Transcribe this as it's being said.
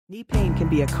Knee pain can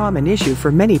be a common issue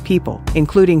for many people,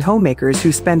 including homemakers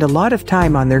who spend a lot of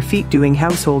time on their feet doing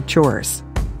household chores.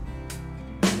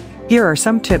 Here are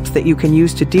some tips that you can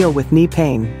use to deal with knee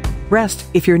pain. Rest.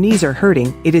 If your knees are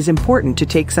hurting, it is important to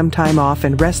take some time off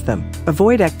and rest them.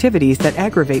 Avoid activities that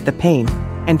aggravate the pain,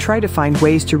 and try to find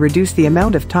ways to reduce the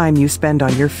amount of time you spend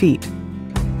on your feet.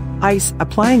 Ice.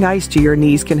 Applying ice to your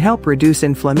knees can help reduce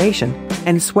inflammation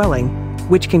and swelling,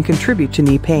 which can contribute to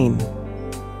knee pain.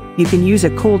 You can use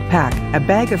a cold pack, a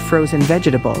bag of frozen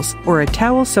vegetables, or a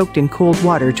towel soaked in cold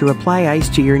water to apply ice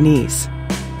to your knees.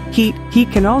 Heat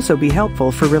can also be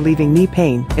helpful for relieving knee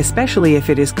pain, especially if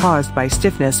it is caused by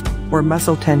stiffness or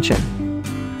muscle tension.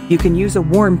 You can use a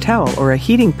warm towel or a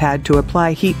heating pad to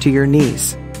apply heat to your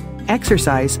knees.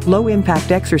 Exercise.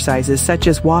 Low-impact exercises such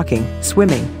as walking,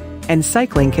 swimming, and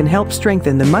cycling can help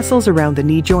strengthen the muscles around the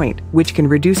knee joint, which can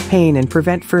reduce pain and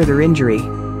prevent further injury.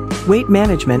 Weight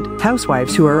management.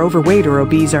 Housewives who are overweight or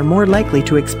obese are more likely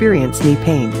to experience knee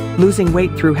pain. Losing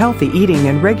weight through healthy eating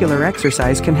and regular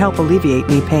exercise can help alleviate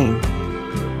knee pain.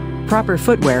 Proper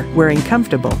footwear. Wearing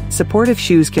comfortable, supportive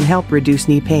shoes can help reduce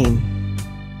knee pain.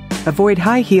 Avoid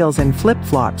high heels and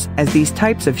flip-flops, as these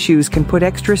types of shoes can put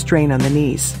extra strain on the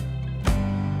knees.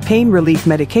 Pain relief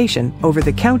medication.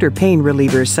 Over-the-counter pain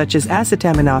relievers such as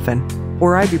acetaminophen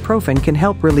or ibuprofen can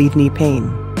help relieve knee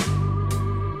pain.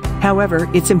 However,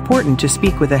 it's important to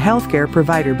speak with a healthcare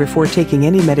provider before taking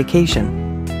any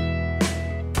medication.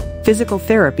 Physical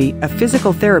therapy. A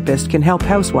physical therapist can help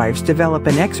housewives develop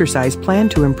an exercise plan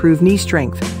to improve knee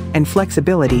strength and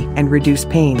flexibility and reduce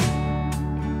pain.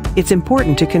 It's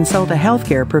important to consult a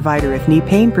healthcare provider if knee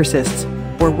pain persists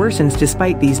or worsens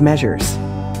despite these measures.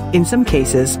 In some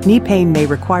cases, knee pain may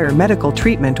require medical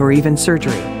treatment or even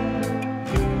surgery.